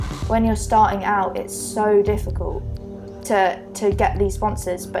when you're starting out, it's so difficult to get these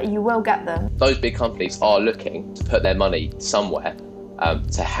sponsors, but you will get them. Those big companies are looking to put their money somewhere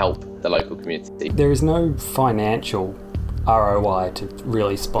to help the local community. There is no financial ROI to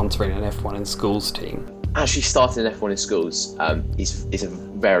really sponsoring an F1 in schools team. Actually starting an F1 in schools is a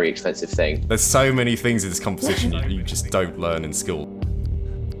very expensive thing. There's so many things in this competition you just don't learn in school.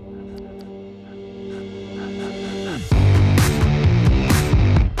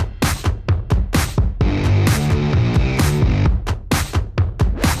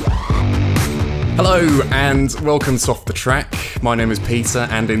 Hello and welcome to Off the Track. My name is Peter,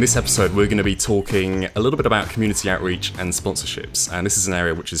 and in this episode we're going to be talking a little bit about community outreach and sponsorships. And this is an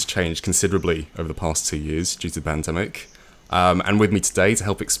area which has changed considerably over the past 2 years due to the pandemic. And with me today to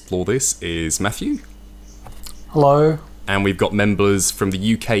help explore this is Matthew. Hello. And we've got members from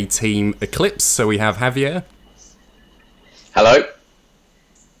the UK team Eclipse. So we have Javier. Hello.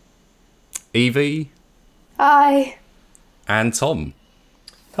 Evie. Hi. And Tom.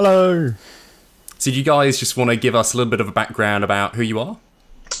 Hello. So do you guys just want to give us a little bit of a background about who you are?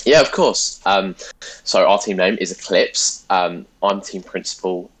 Yeah, of course. So our team name is Eclipse. I'm team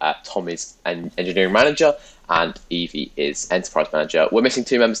principal. Tom is an engineering manager, and Evie is enterprise manager. We're missing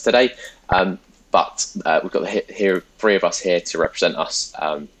 2 members today, but we've got here 3 of us here to represent us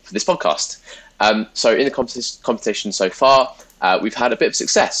for this podcast. So in the competition so far, we've had a bit of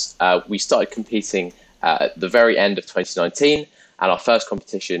success. We started competing at the very end of 2019. And our first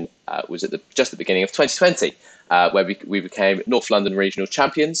competition was at just the beginning of 2020, where we became North London Regional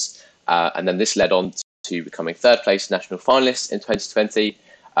Champions. And then this led on to becoming 3rd place national finalists in 2020.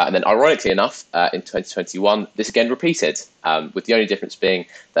 And then ironically enough, in 2021, this again repeated, with the only difference being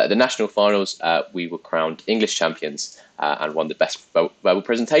that at the national finals, we were crowned English champions and won the Best Verbal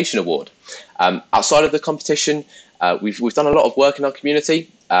Presentation Award. Outside of the competition, we've done a lot of work in our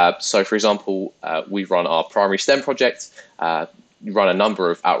community. So, for example, we run our primary STEM project, run a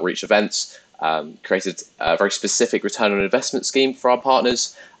number of outreach events, created a very specific return on investment scheme for our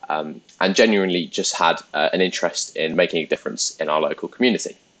partners, and genuinely just had an interest in making a difference in our local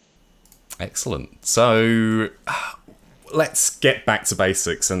community. Excellent. So let's get back to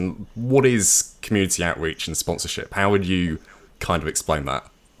basics. And what is community outreach and sponsorship? How would you kind of explain that?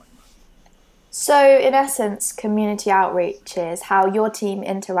 So in essence, community outreach is how your team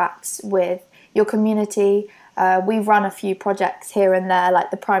interacts with your community. We've run a few projects here and there,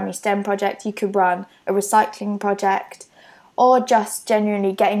 like the primary STEM project. You could run a recycling project, or just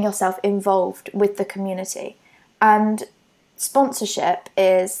genuinely getting yourself involved with the community. And sponsorship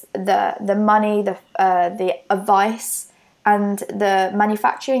is the money, the advice, and the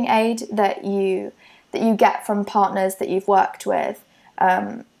manufacturing aid that you get from partners that you've worked with.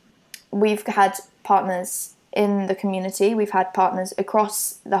 We've had partners in the community. We've had partners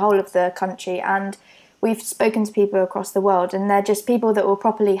across the whole of the country, and we've spoken to people across the world, and they're just people that will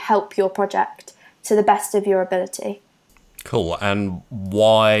properly help your project to the best of your ability. Cool. And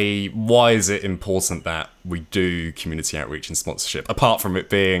why is it important that we do community outreach and sponsorship? Apart from it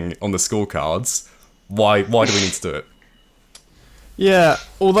being on the scorecards, why do we need to do it? Yeah,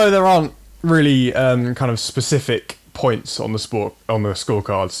 although there aren't really kind of specific points on the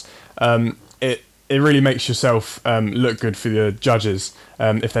scorecards, it really makes yourself look good for the judges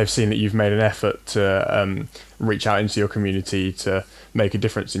if they've seen that you've made an effort to reach out into your community to make a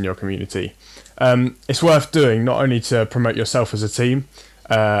difference in your community. It's worth doing not only to promote yourself as a team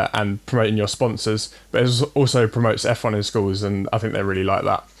and promoting your sponsors, but it also promotes F1 in schools, and I think they really like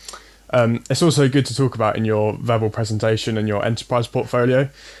that. It's also good to talk about in your verbal presentation and your enterprise portfolio,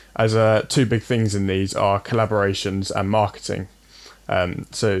 as 2 big things in these are collaborations and marketing.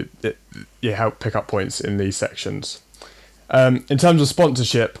 So you help pick up points in these sections. In terms of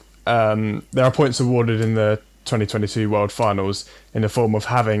sponsorship, there are points awarded in the 2022 World Finals in the form of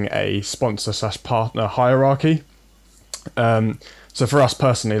having a sponsor/partner hierarchy. So for us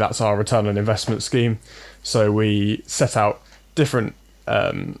personally, that's our return on investment scheme. So we set out different...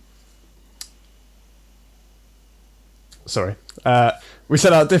 we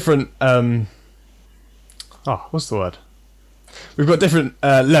set out different... what's the word? We've got different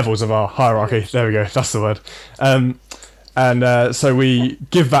levels of our hierarchy. There we go. That's the word. So we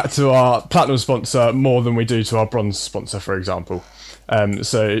give back to our platinum sponsor more than we do to our bronze sponsor, for example.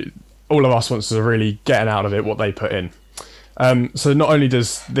 So all of our sponsors are really getting out of it what they put in. So not only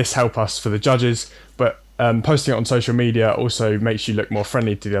does this help us for the judges, but posting it on social media also makes you look more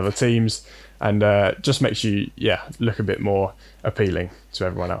friendly to the other teams, and just makes you look a bit more appealing to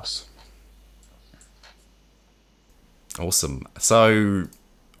everyone else. Awesome. So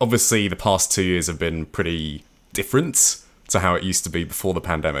obviously the past 2 years have been pretty different to how it used to be before the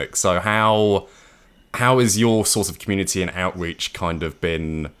pandemic. So how is your sort of community and outreach kind of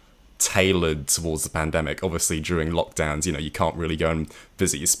been tailored towards the pandemic? Obviously, during lockdowns, you can't really go and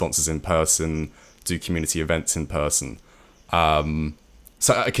visit your sponsors in person, do community events in person.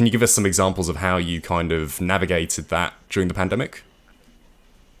 So can you give us some examples of how you kind of navigated that during the pandemic?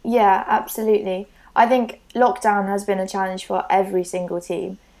 Yeah, absolutely. I think lockdown has been a challenge for every single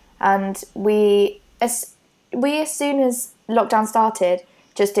team. And we as soon as lockdown started,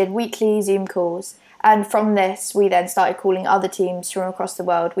 just did weekly Zoom calls. And from this, we then started calling other teams from across the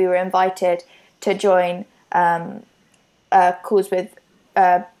world. We were invited to join calls with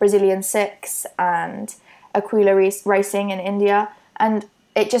Brazilian Six and Aquila Racing in India. And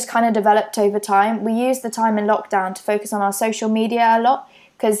it just kind of developed over time. We used the time in lockdown to focus on our social media a lot,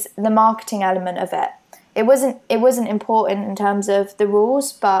 because the marketing element of it wasn't important in terms of the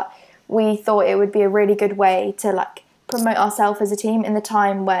rules, but we thought it would be a really good way to like promote ourselves as a team in the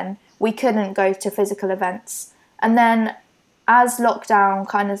time when we couldn't go to physical events. And then as lockdown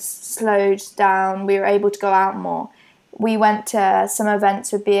kind of slowed down, we were able to go out more. We went to some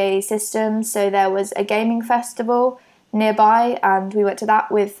events with BAE Systems, so there was a gaming festival nearby, and we went to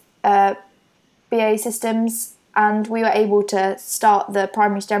that with BAE Systems, and we were able to start the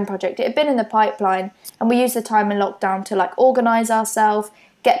primary STEM project. It had been in the pipeline, and we used the time in lockdown to like organise ourselves,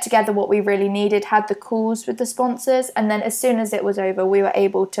 get together what we really needed, had the calls with the sponsors, and then as soon as it was over, we were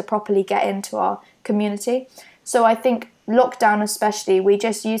able to properly get into our community. So I think lockdown especially, we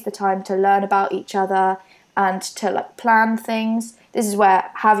just used the time to learn about each other and to like plan things. This is where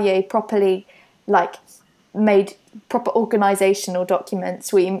Javier properly like made proper organisational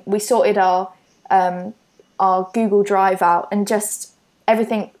documents. We sorted our Google Drive out, and just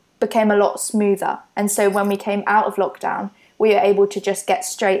everything became a lot smoother. And so when we came out of lockdown, we were able to just get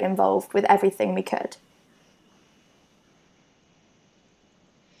straight involved with everything we could.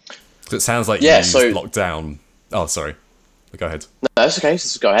 So it sounds like you used lockdown. Oh, sorry. Go ahead. No, that's okay.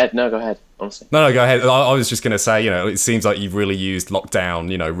 Just go ahead. No, go ahead. Honestly. No, go ahead. I was just going to say, it seems like you've really used lockdown,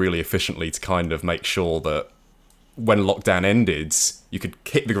 really efficiently to kind of make sure that when lockdown ended, you could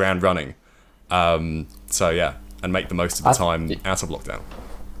hit the ground running. So yeah, and make the most of the time out of lockdown.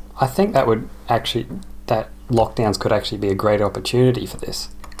 I think that lockdowns could actually be a great opportunity for this,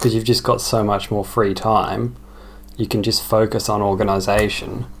 because you've just got so much more free time. You can just focus on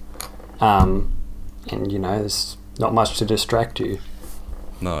organisation, and there's not much to distract you.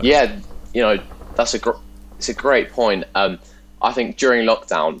 No. Yeah, it's a great point. I think during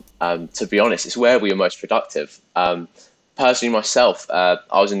lockdown, to be honest, it's where we were most productive. Personally, myself, I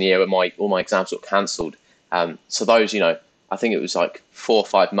was in the year where all my exams got cancelled. So those, I think it was like 4 or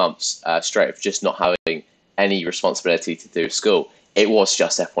 5 months straight of just not having any responsibility to do school. It was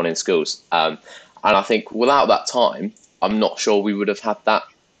just F1 in schools. And I think without that time, I'm not sure we would have had that,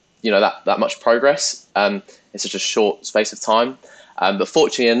 that much progress in such a short space of time. But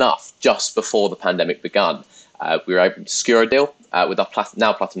fortunately enough, just before the pandemic began, we were able to secure a deal with our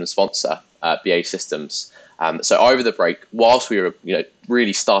now platinum sponsor, BAE Systems. So over the break, whilst we were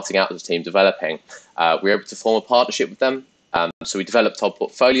really starting out as a team developing, we were able to form a partnership with them. So we developed our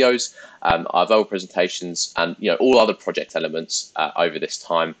portfolios, our verbal presentations, and all other project elements over this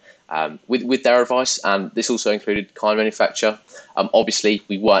time with their advice. And this also included kind manufacture. Obviously,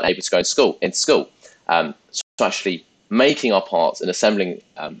 we weren't able to go into school. So actually making our parts and assembling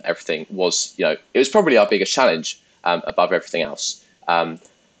everything was, it was probably our biggest challenge above everything else.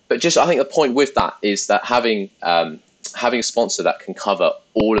 But just, I think the point with that is that having a sponsor that can cover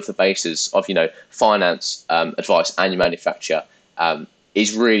all of the bases of, finance, advice, and your manufacture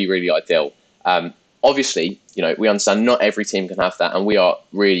is really, really ideal. Obviously, we understand not every team can have that, and we are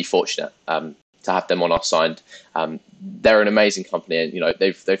really fortunate to have them on our side. They're an amazing company, and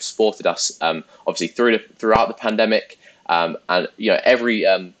they've supported us obviously throughout the pandemic, and every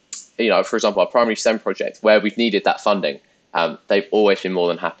for example, our primary STEM project where we've needed that funding. They've always been more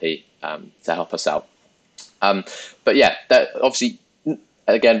than happy to help us out. But yeah, that obviously,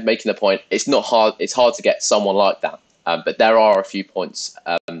 again, making the point, it's not hard. It's hard to get someone like that. But there are a few points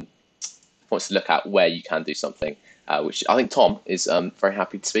to look at where you can do something, which I think Tom is very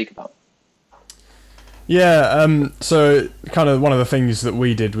happy to speak about. Yeah, so kind of one of the things that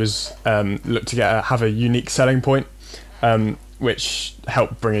we did was look to have a unique selling point, which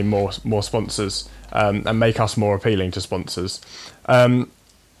helped bring in more sponsors. And make us more appealing to sponsors.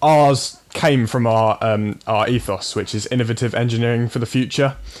 Ours came from our ethos, which is innovative engineering for the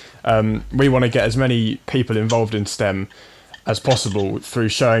future. We want to get as many people involved in STEM as possible through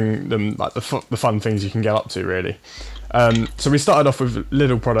showing them like the fun things you can get up to, really. So we started off with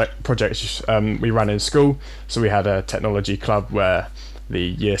little projects we ran in school. So we had a technology club where the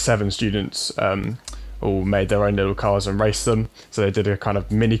year 7 students all made their own little cars and raced them. So they did a kind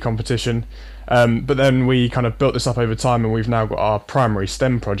of mini competition. But then we kind of built this up over time, and we've now got our primary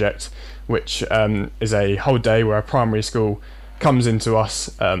STEM project, which is a whole day where a primary school comes into us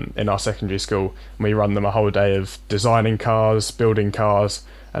in our secondary school, and we run them a whole day of designing cars, building cars,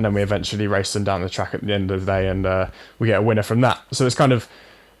 and then we eventually race them down the track at the end of the day, and we get a winner from that. So it's kind of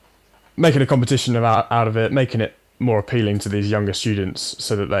making a competition out of it, making it more appealing to these younger students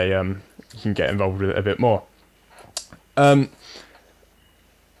so that they can get involved with it a bit more.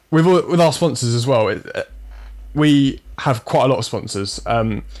 With our sponsors as well, we have quite a lot of sponsors.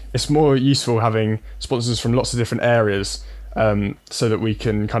 It's more useful having sponsors from lots of different areas so that we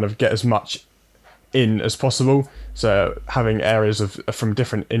can kind of get as much in as possible. So having areas from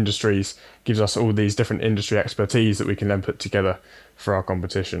different industries gives us all these different industry expertise that we can then put together for our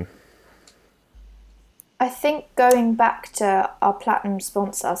competition. I think going back to our platinum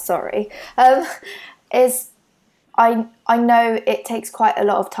sponsor, is I know it takes quite a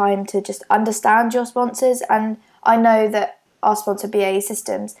lot of time to just understand your sponsors, and I know that our sponsor BAE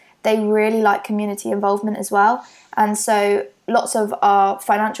Systems, they really like community involvement as well, and so lots of our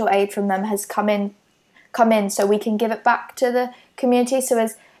financial aid from them has come in so we can give it back to the community. So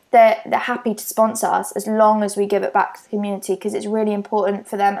as they're happy to sponsor us as long as we give it back to the community, because it's really important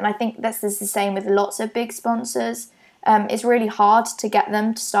for them. And I think this is the same with lots of big sponsors. It's really hard to get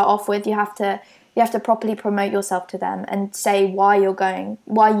them to start off with. You have to properly promote yourself to them and say why you're going,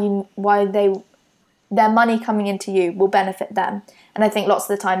 their money coming into you will benefit them. And I think lots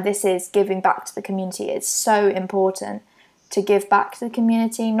of the time this is giving back to the community. It's so important to give back to the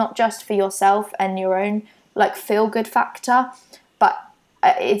community, not just for yourself and your own feel good factor, but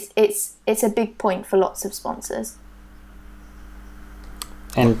it's a big point for lots of sponsors.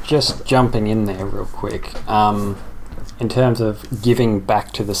 And just jumping in there real quick, in terms of giving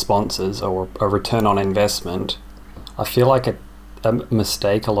back to the sponsors or a return on investment, I feel like a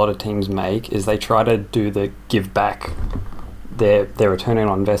mistake a lot of teams make is they try to do the give back. Their return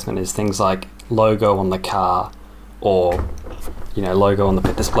on investment is things like logo on the car or logo on the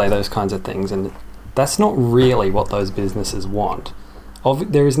pit display, those kinds of things, and that's not really what those businesses want.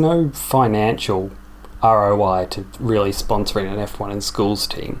 There is no financial ROI to really sponsoring an F1 in schools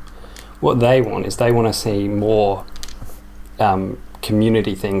team. What they want is they want to see more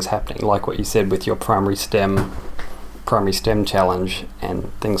community things happening, like what you said with your primary STEM challenge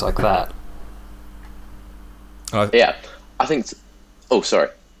and things like that. Yeah, I think. Sorry.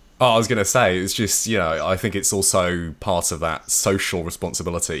 Oh, I was going to say, it's just, I think it's also part of that social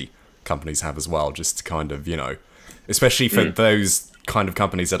responsibility companies have as well, just to kind of, especially for those kind of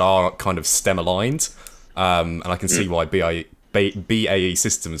companies that are kind of STEM aligned. And I can see why BAE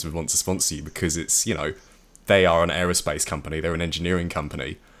Systems would want to sponsor you, because it's, they are an aerospace company, they're an engineering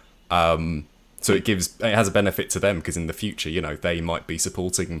company. So it has a benefit to them, because in the future, they might be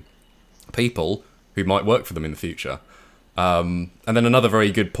supporting people who might work for them in the future. And then another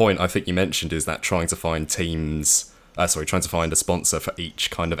very good point I think you mentioned is that trying to find a sponsor for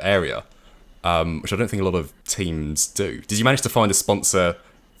each kind of area, which I don't think a lot of teams do. Did you manage to find a sponsor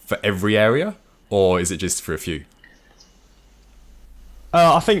for every area, or is it just for a few?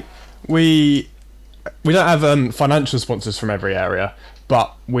 I think we don't have financial sponsors from every area,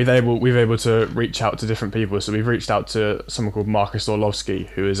 but we've able to reach out to different people. So we've reached out to someone called Marcus Orlovsky,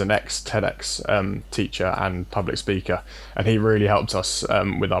 who is an ex-TEDx teacher and public speaker, and he really helped us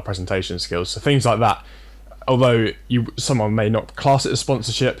with our presentation skills. So things like that, although someone may not class it as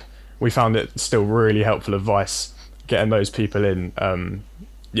sponsorship, we found it still really helpful advice getting those people in,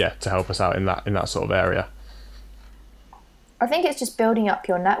 to help us out in that sort of area. I think it's just building up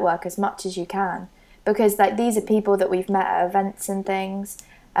your network as much as you can, because these are people that we've met at events and things,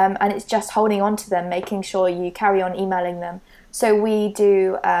 and it's just holding on to them, making sure you carry on emailing them. So we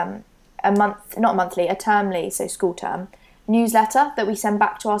do a termly, so school term, newsletter that we send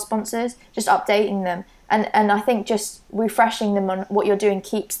back to our sponsors, just updating them. And I think just refreshing them on what you're doing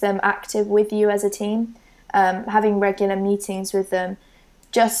keeps them active with you as a team, having regular meetings with them,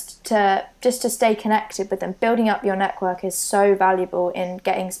 just to stay connected with them. Building up your network is so valuable in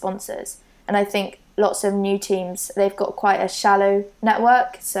getting sponsors. And I think lots of new teams, they've got quite a shallow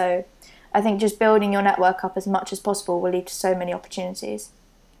network. So I think just building your network up as much as possible will lead to so many opportunities.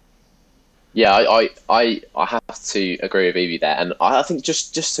 Yeah, I have to agree with Evie there. And I think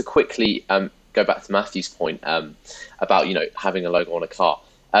just to quickly go back to Matthew's point about having a logo on a car.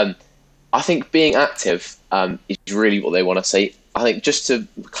 I think being active is really what they want to see. I think just to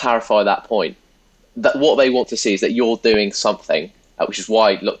clarify that point, that what they want to see is that you're doing something, which is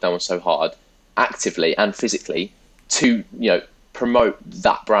why lockdown was so hard, actively and physically, to promote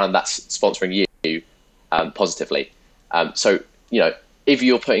that brand that's sponsoring you positively. So if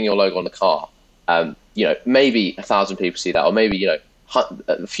you're putting your logo on the car, maybe 1,000 people see that, or maybe a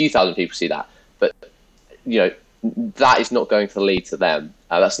few thousand people see that, but that is not going to lead to them.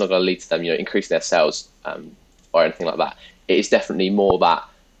 That's not going to lead to them increasing their sales or anything like that. It is definitely more that,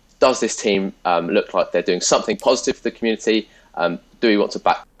 does this team look like they're doing something positive for the community? Do we want to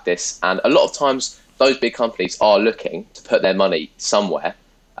back this? And a lot of times those big companies are looking to put their money somewhere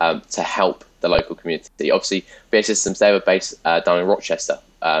to help the local community. Obviously, BAE Systems, they were based down in Rochester,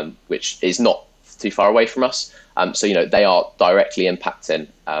 which is not too far away from us. So they are directly impacting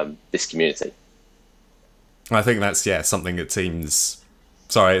this community. I think that's something that it's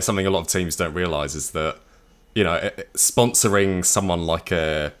something a lot of teams don't realise, is that sponsoring someone like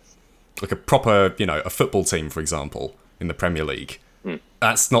a proper a football team, for example, in the Premier League,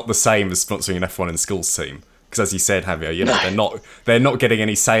 that's not the same as sponsoring an F1 in schools team. Because as you said, Javier, they're not getting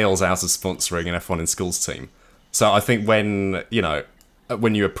any sales out of sponsoring an F1 in schools team. So I think when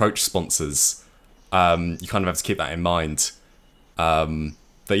you approach sponsors, you kind of have to keep that in mind. And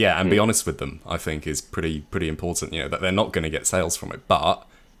be honest with them, I think, is pretty important. That they're not going to get sales from it, but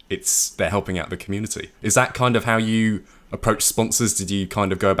they're helping out the community. Is that kind of how you approach sponsors? Did you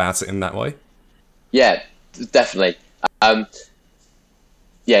kind of go about it in that way? Yeah, definitely.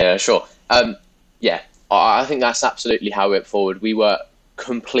 Sure. I think that's absolutely how we went forward. We were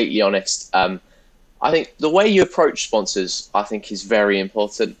completely honest. I think the way you approach sponsors, I think, is very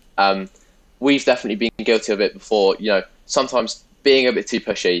important. We've definitely been guilty of it before. Sometimes being a bit too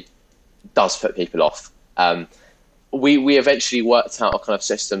pushy does put people off. We eventually worked out a kind of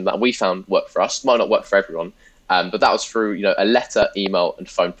system that we found worked for us. Might not work for everyone, but that was through a letter, email, and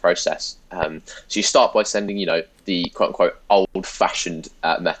phone process. So you start by sending the quote unquote old-fashioned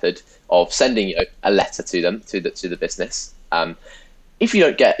method of sending a letter to them, to the business. If you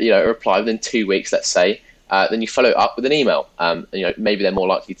don't get a reply within 2 weeks, let's say, then you follow it up with an email. Maybe they're more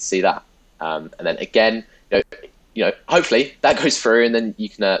likely to see that. And then again, hopefully that goes through, and then you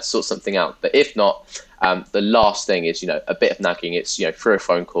can sort something out. But if not, the last thing is a bit of nagging. It's through a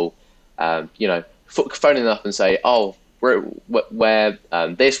phone call, phoning them up and say, oh, we're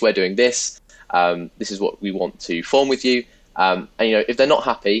doing this. This is what we want to form with you. And if they're not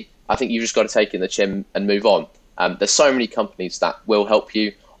happy, I think you've just got to take it in the chin and move on. There's so many companies that will help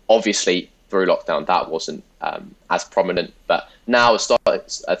you. Obviously, through lockdown, that wasn't as prominent, but now as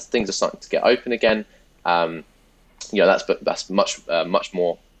things are starting to get open again, that's much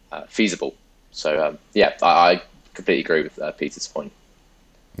more feasible. So I completely agree with Peter's point.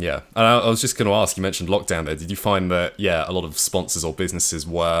 Yeah, and I was just going to ask, you mentioned lockdown there. Did you find that a lot of sponsors or businesses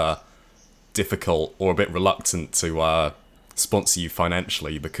were difficult or a bit reluctant to sponsor you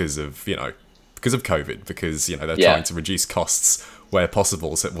financially because of COVID, because they're trying to reduce costs where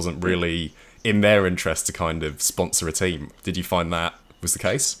possible, so it wasn't really in their interest to kind of sponsor a team? Did you find that was the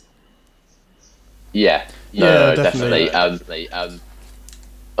case? Yeah, definitely.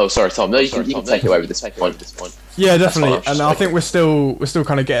 Oh, sorry, Tom. No, you can take it away with this point. Yeah, definitely. And I think we're still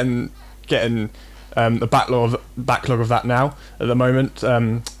kind of getting the backlog of that now at the moment.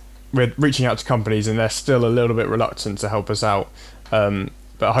 We're reaching out to companies, and they're still a little bit reluctant to help us out.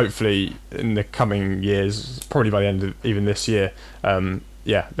 But hopefully, in the coming years, probably by the end of even this year,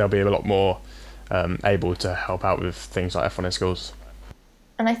 they'll be a lot more able to help out with things like F1 in schools.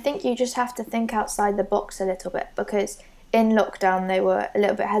 And I think you just have to think outside the box a little bit, because in lockdown they were a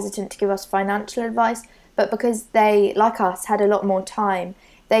little bit hesitant to give us financial advice, but because they, like us, had a lot more time,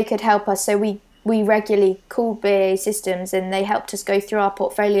 they could help us. So we regularly called BAE Systems, and they helped us go through our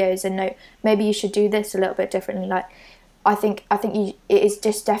portfolios and know, maybe you should do this a little bit differently. Like, I think it is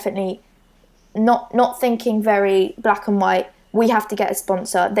just definitely not thinking very black and white. We have to get a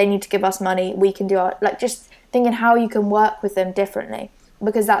sponsor. They need to give us money. We can do just thinking how you can work with them differently,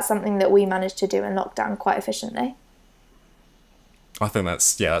 because that's something that we managed to do in lockdown quite efficiently. I think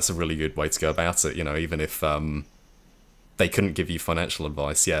that's a really good way to go about it. Even if they couldn't give you financial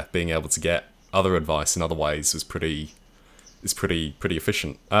advice, being able to get other advice in other ways is pretty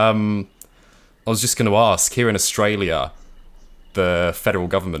efficient. I was just going to ask, here in Australia, the federal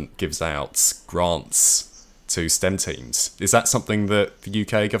government gives out grants to STEM teams. Is that something that the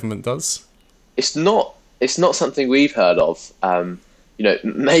UK government does? It's not something we've heard of.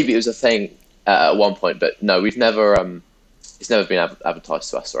 Maybe it was a thing at one point, but no, we've never. It's never been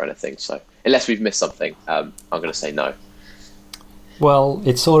advertised to us or anything. So unless we've missed something, I'm going to say no. Well,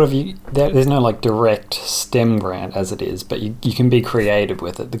 it's sort of there's no like direct STEM grant as it is, but you can be creative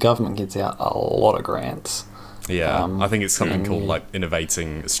with it. The government gives out a lot of grants. Yeah, I think it's something called like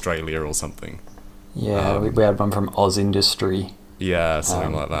Innovating Australia or something. Yeah, we had one from Oz Industry. Yeah,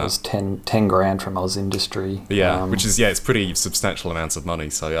 something like that. It was 10 grand from Oz Industry. Yeah, which is, it's pretty substantial amounts of money.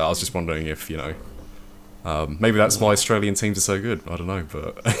 So yeah, I was just wondering if, maybe that's why Australian teams are so good. I don't know,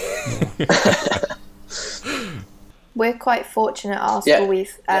 but... We're quite fortunate at our school.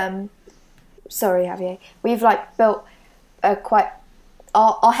 We've, sorry, Javier. We've built a quite...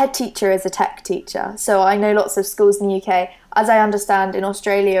 Our head teacher is a tech teacher, so I know lots of schools in the UK. As I understand, in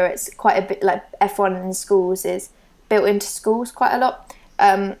Australia, it's quite a bit like F1 in schools is built into schools quite a lot.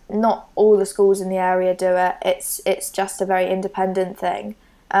 Not all the schools in the area do it. It's just a very independent thing.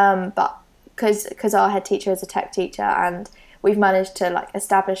 But because our head teacher is a tech teacher, and we've managed to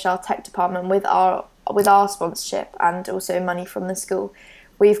establish our tech department with our sponsorship and also money from the school,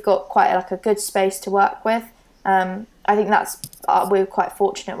 we've got quite a good space to work with. I think we're quite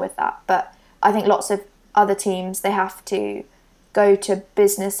fortunate with that. But I think lots of other teams, they have to go to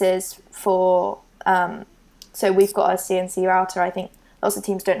businesses for. So we've got a CNC router. I think lots of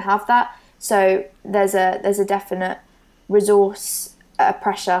teams don't have that. So there's a definite resource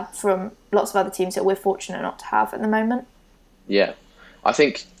pressure from lots of other teams that we're fortunate not to have at the moment. Yeah, I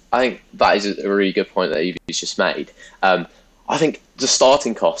think that is a really good point that Evie's just made. I think the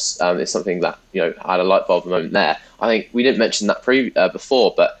starting costs is something that had a light bulb moment there. I think we didn't mention that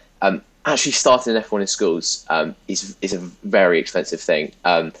before, but actually starting an F1 in schools is a very expensive thing.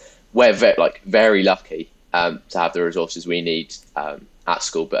 We're very lucky to have the resources we need at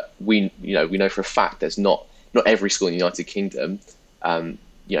school, but we know for a fact there's not every school in the United Kingdom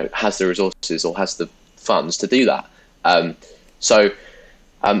has the resources or has the funds to do that. So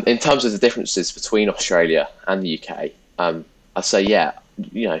in terms of the differences between Australia and the UK, I'd say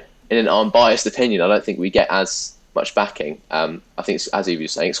in an unbiased opinion, I don't think we get as much backing. I think as Evie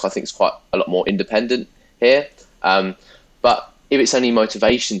was saying, I think it's quite a lot more independent here. But if it's any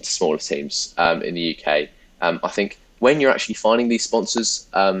motivation to smaller teams in the UK, I think when you're actually finding these sponsors,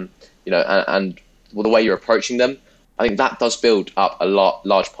 and the way you're approaching them, I think that does build up a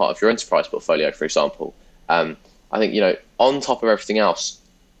large part of your enterprise portfolio, for example. I think, on top of everything else,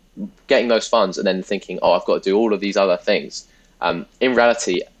 getting those funds and then thinking, I've got to do all of these other things. In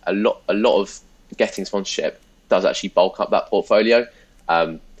reality, a lot of getting sponsorship does actually bulk up that portfolio.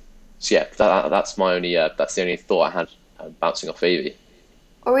 That's my only that's the only thought I had bouncing off Evie.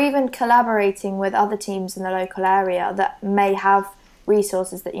 Or even collaborating with other teams in the local area that may have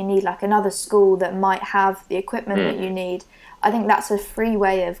resources that you need, like another school that might have the equipment that you need. I think that's a free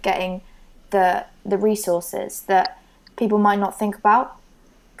way of getting the resources that people might not think about,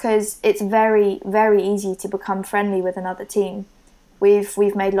 because it's very, very easy to become friendly with another team.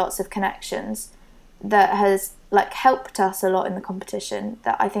 We've made lots of connections that has helped us a lot in the competition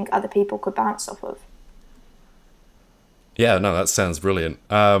that I think other people could bounce off of. Yeah, no, that sounds brilliant.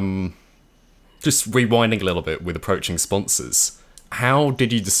 Just rewinding a little bit with approaching sponsors, how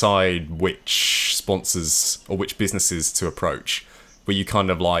did you decide which sponsors or which businesses to approach? Were you kind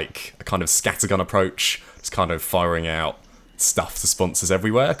of like a kind of scattergun approach, just kind of firing out stuff to sponsors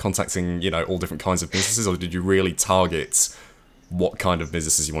everywhere, contacting, all different kinds of businesses, or did you really target what kind of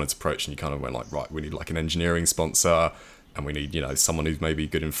businesses you wanted to approach, and you kind of went right, we need an engineering sponsor, and we need, someone who's maybe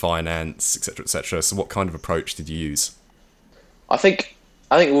good in finance, etc., etc. So what kind of approach did you use? I think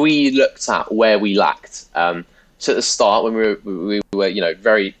we looked at where we lacked. So at the start, when we were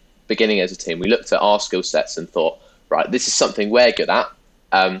very beginning as a team, we looked at our skill sets and thought, right, this is something we're good at,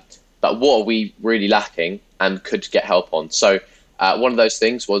 but what are we really lacking and could get help on? So one of those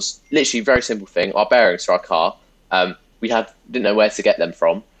things was literally a very simple thing: our bearings for our car. We didn't know where to get them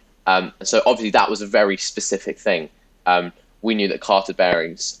from, and so obviously that was a very specific thing. We knew that Carter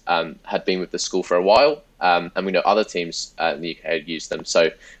bearings had been with the school for a while, and we know other teams in the UK had used them. So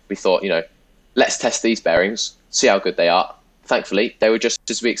we thought, let's test these bearings, see how good they are. Thankfully, they were just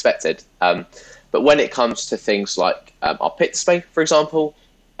as we expected. But when it comes to things like our pit display, for example,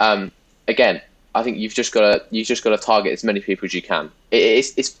 again, I think you've just got to target as many people as you can.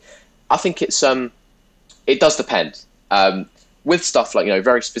 I think it does depend. With stuff like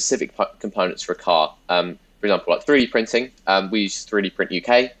very specific components for a car, for example, like 3D printing. We use 3D Print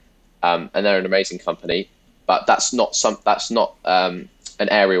UK, and they're an amazing company. But that's not an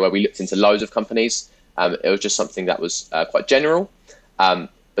area where we looked into loads of companies. It was just something that was quite general.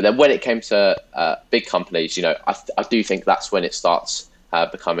 But then when it came to big companies, I do think that's when it starts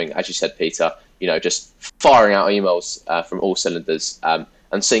becoming, as you said, Peter, just firing out emails from all cylinders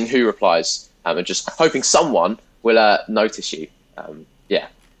and seeing who replies, and just hoping someone will notice you. Yeah.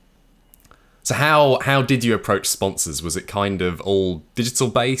 So how did you approach sponsors? Was it kind of all digital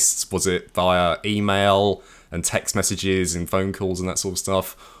based? Was it via email and text messages and phone calls and that sort of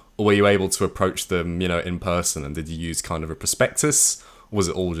stuff? Or were you able to approach them, in person? And did you use kind of a prospectus? Or was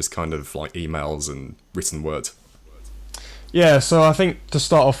it all just kind of like emails and written word? Yeah, so I think to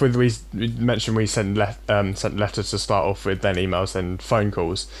start off with, we mentioned we sent letters to start off with, then emails, then phone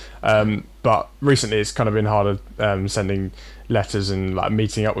calls. But recently it's kind of been harder sending letters and like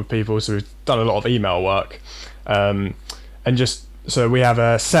meeting up with people, so we've done a lot of email work. And just so we have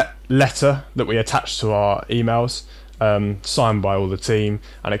a set letter that we attach to our emails, signed by all the team,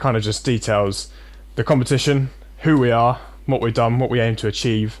 and it kind of just details the competition, who we are, what we've done, what we aim to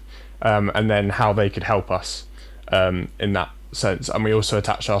achieve, and then how they could help us. In that sense, and we also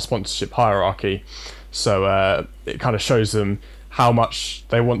attach our sponsorship hierarchy, so it kind of shows them how much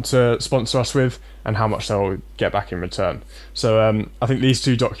they want to sponsor us with and how much they'll get back in return. So I think these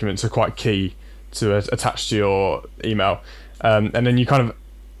two documents are quite key to attach to your email, and then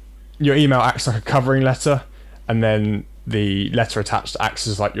your email acts like a covering letter, and then the letter attached acts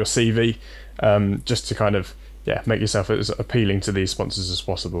as like your CV, just to kind of make yourself as appealing to these sponsors as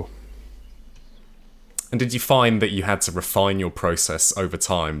possible. And did you find that you had to refine your process over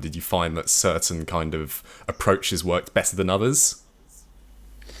time? Did you find that certain kind of approaches worked better than others?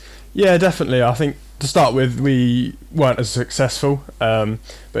 Yeah, definitely. I think to start with, we weren't as successful,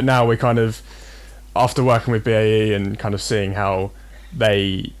 but now we kind of, after working with BAE and kind of seeing how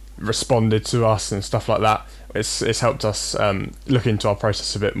they responded to us and stuff like that, it's helped us look into our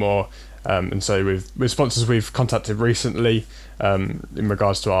process a bit more. And so with sponsors we've contacted recently, in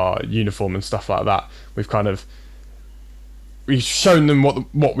regards to our uniform and stuff like that, we've shown them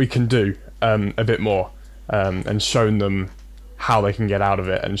what we can do a bit more, and shown them how they can get out of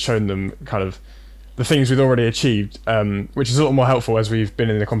it, and shown them kind of the things we've already achieved, which is a lot more helpful as we've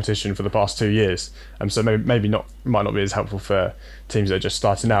been in the competition for the past 2 years. So maybe might not be as helpful for teams that are just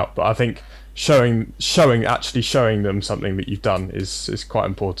starting out, but I think showing them something that you've done is quite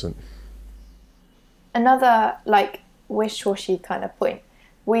important. Another wish-washy kind of point.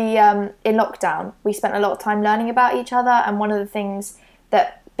 We in lockdown we spent a lot of time learning about each other, and one of the things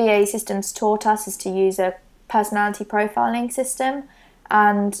that BAE Systems taught us is to use a personality profiling system.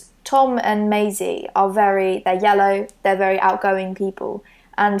 And Tom and Maisie they're yellow, they're very outgoing people,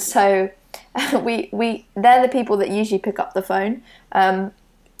 and so they're the people that usually pick up the phone.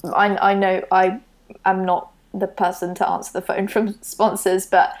 I know I am not the person to answer the phone from sponsors,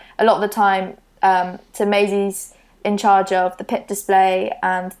 but a lot of the time, so Maisie's in charge of the pit display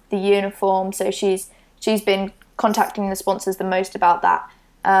and the uniform, so she's been contacting the sponsors the most about that.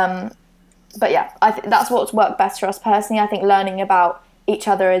 But yeah, I think that's what's worked best for us personally. I think learning about each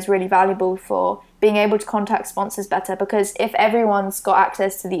other is really valuable for being able to contact sponsors better, because if everyone's got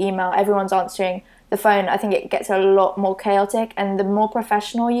access to the email, everyone's answering the phone, I think it gets a lot more chaotic, and the more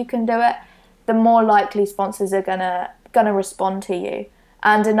professional you can do it, the more likely sponsors are gonna respond to you.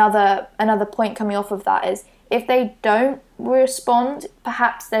 And another point coming off of that is, if they don't respond,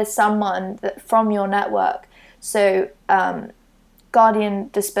 perhaps there's someone that from your network. So Guardian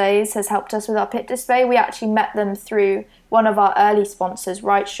Displays has helped us with our pit display. We actually met them through one of our early sponsors,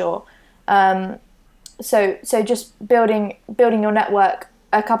 Rightshore. So just building your network.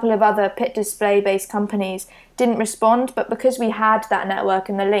 A couple of other pit display based companies didn't respond, but because we had that network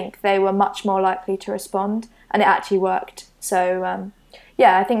and the link, they were much more likely to respond, and it actually worked. So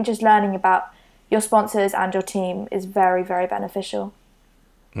I think just learning about your sponsors and your team is very, very beneficial.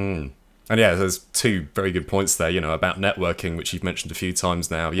 And yeah, there's two very good points there, about networking, which you've mentioned a few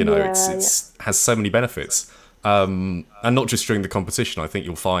times now. It's has so many benefits. And not just during the competition. I think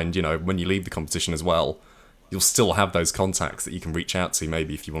you'll find, when you leave the competition as well, you'll still have those contacts that you can reach out to,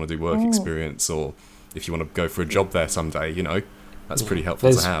 maybe if you want to do work experience, or if you want to go for a job there someday, that's pretty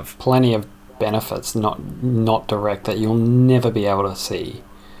helpful to have. Plenty of benefits, not direct, that you'll never be able to see.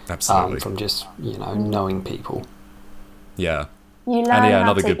 Absolutely. From just, knowing people. Yeah. You learn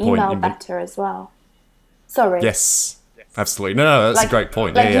how to email better as well. Sorry. Yes, absolutely. No, that's a great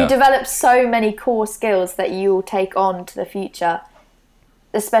point. You develop so many core skills that you will take on to the future,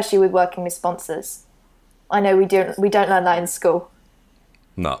 especially with working with sponsors. I know we don't learn that in school.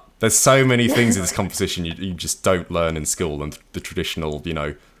 No, there's so many things in this competition you just don't learn in school, and the traditional,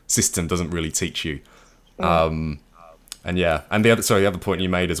 system doesn't really teach you. And the other point you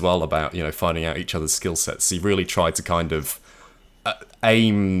made as well about, finding out each other's skill sets. So you really tried to kind of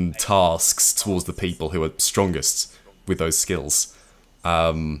aim tasks towards the people who are strongest with those skills.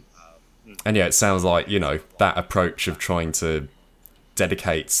 It sounds like, that approach of trying to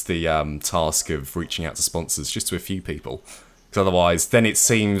dedicate the task of reaching out to sponsors just to a few people Because otherwise, then it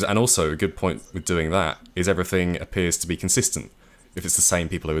seems, and also a good point with doing that is everything appears to be consistent if it's the same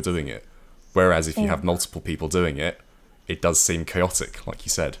people who are doing it. Whereas if you have multiple people doing it, it does seem chaotic, like you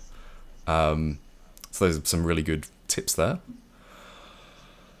said. So those are some really good tips there.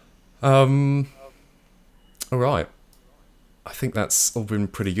 All right. I think that's all been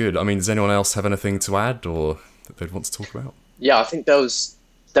pretty good. I mean, does anyone else have anything to add or that they'd want to talk about? Yeah, I think there was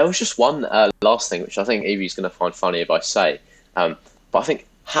just one last thing, which I think Evie's going to find funny if I say. But I think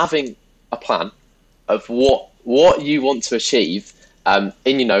having a plan of what you want to achieve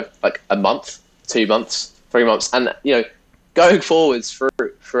in, like a month, 2 months, 3 months, and, going forwards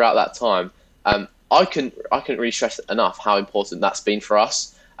throughout that time, I couldn't really stress enough how important that's been for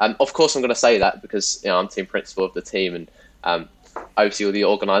us. Of course, I'm going to say that because I'm team principal of the team and oversee all the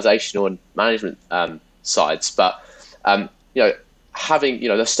organisational and management sides. But having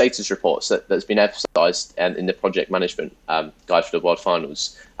the status reports that's been emphasised in the project management guide for the World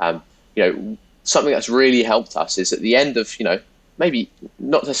Finals, something that's really helped us is at the end of maybe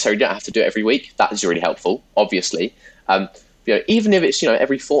not necessarily don't have to do it every week. That is really helpful, obviously. Even if it's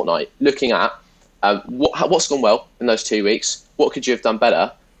every fortnight, looking at what's gone well in those 2 weeks, what could you have done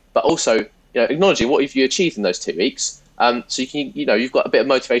better, but also acknowledging what have you achieved in those 2 weeks, so you can you've got a bit of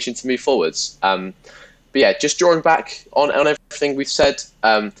motivation to move forwards. But yeah, just drawing back on everything we've said,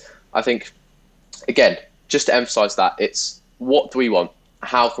 I think again just to emphasise that it's what do we want,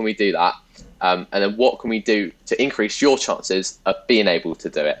 how can we do that, and then what can we do to increase your chances of being able to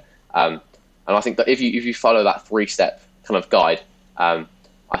do it. And I think that if you follow that 3-step kind of guide, I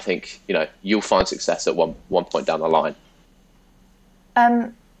think you'll find success at one point down the line.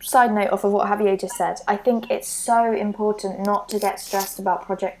 Side note off of what Javier just said, I think it's so important not to get stressed about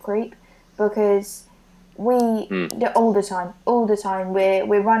project creep, because we all the time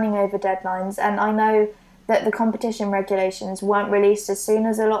we're running over deadlines, and I know that the competition regulations weren't released as soon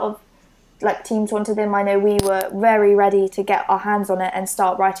as a lot of teams wanted them. I know we were very ready to get our hands on it and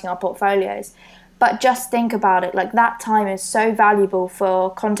start writing our portfolios. But just think about it, that time is so valuable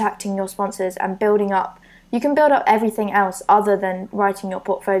for contacting your sponsors and building up. You can build up everything else other than writing your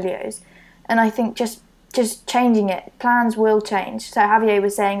portfolios. And I think just changing it, plans will change. So Javier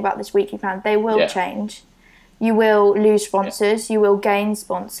was saying about this weekly plan, they will change. You will lose sponsors, you will gain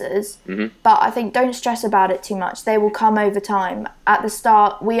sponsors. Mm-hmm. But I think don't stress about it too much. They will come over time. At the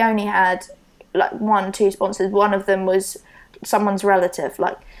start, we only had 1-2 sponsors. One of them was someone's relative.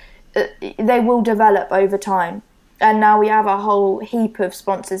 They will develop over time. And now we have a whole heap of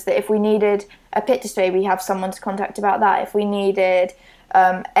sponsors that if we needed a pit display, we have someone to contact about that. If we needed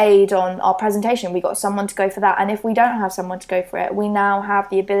aid on our presentation, we got someone to go for that. And if we don't have someone to go for it, we now have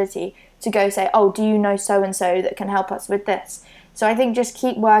the ability to go say, oh, do you know so-and-so that can help us with this? So I think just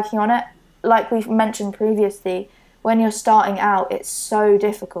keep working on it. Like we've mentioned previously, when you're starting out, it's so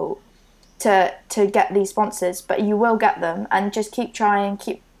difficult to get these sponsors, but you will get them, and just keep trying,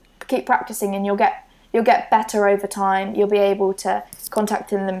 keep practicing, and you'll get better over time. You'll be able to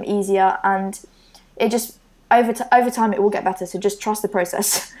contact them easier, and it just over time it will get better. So just trust the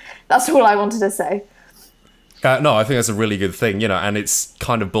process. That's all I wanted to say. No, I think that's a really good thing, and it's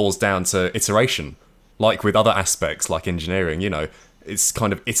kind of boils down to iteration. Like with other aspects, like engineering, it's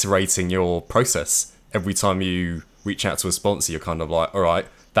kind of iterating your process. Every time you reach out to a sponsor, you're kind of like, all right,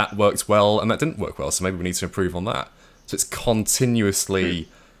 that worked well and that didn't work well, so maybe we need to improve on that. So it's continuously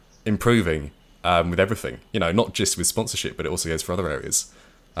improving with everything, not just with sponsorship, but it also goes for other areas.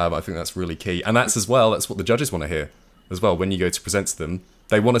 I think that's really key. And that's what the judges want to hear as well. When you go to present to them,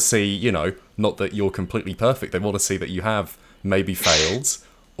 they want to see, not that you're completely perfect. They want to see that you have maybe failed,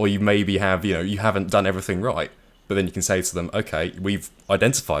 or you maybe have, you haven't done everything right. But then you can say to them, okay, we've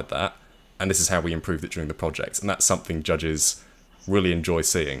identified that, and this is how we improved it during the project. And that's something judges really enjoy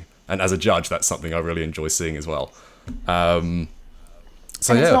seeing. And as a judge, that's something I really enjoy seeing as well. So and it's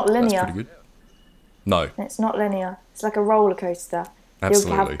not linear. That's pretty good. No. It's not linear. It's like a roller coaster.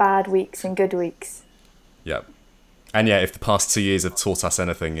 Absolutely. You'll have bad weeks and good weeks. Yeah. And yeah, if the past 2 years have taught us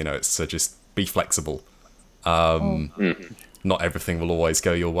anything, it's to just be flexible. Not everything will always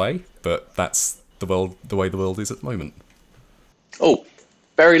go your way, but that's the way the world is at the moment. Oh,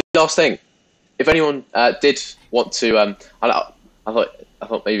 very last thing. If anyone did want to, I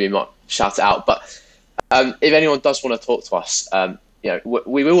thought maybe we might shout it out, but if anyone does want to talk to us,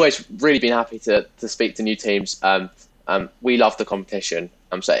 we've always really been happy to speak to new teams. We love the competition.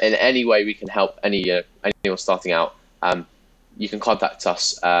 So in any way we can help anyone starting out, you can contact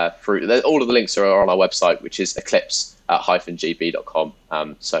us through. All of the links are on our website, which is eclipse-gb.com.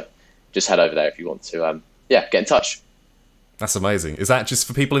 So just head over there if you want to get in touch. That's amazing. Is that just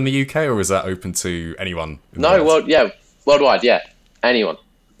for people in the UK, or is that open to anyone? No, well, yeah, Worldwide, yeah. Anyone.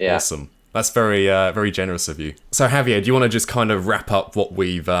 Yeah. Awesome. That's very generous of you. So Javier, do you want to just kind of wrap up what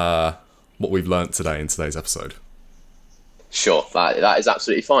we've learnt today in today's episode? Sure, that is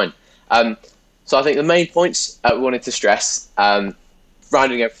absolutely fine. So I think the main points we wanted to stress,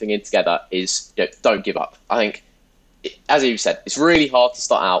 rounding everything in together, is don't give up. I think, as you said, it's really hard to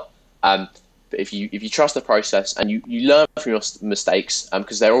start out, but if you trust the process and you learn from your mistakes,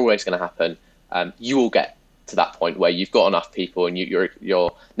 because they're always going to happen, you will get to that point where you've got enough people and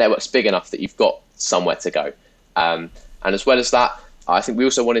your network's big enough that you've got somewhere to go. And as well as that, I think we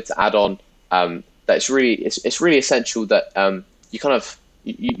also wanted to add on that it's really essential that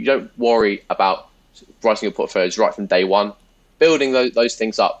you don't worry about writing your portfolios right from day one, building those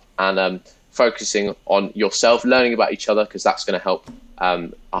things up and focusing on yourself, learning about each other, because that's going to help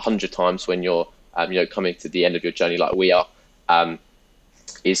 100 times when you're coming to the end of your journey like we are.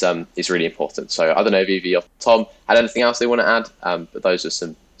 Is really important. So I don't know if Evie or Tom had anything else they want to add, but those are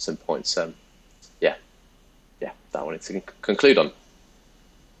some points. That I wanted to conclude on.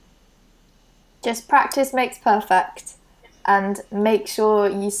 Just practice makes perfect, and make sure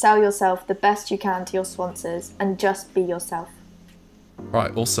you sell yourself the best you can to your sponsors, and just be yourself.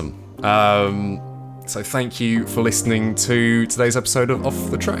 Right, awesome. So thank you for listening to today's episode of Off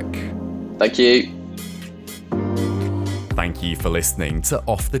the Track. Thank you. Thank you for listening to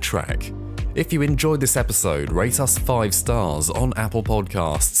Off the Track. If you enjoyed this episode, rate us 5 stars on Apple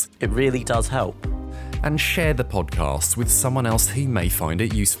Podcasts. It really does help. And share the podcast with someone else who may find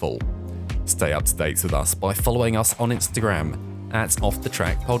it useful. Stay up to date with us by following us on Instagram at Off the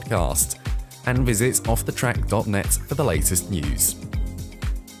Track Podcast and visit offthetrack.net for the latest news.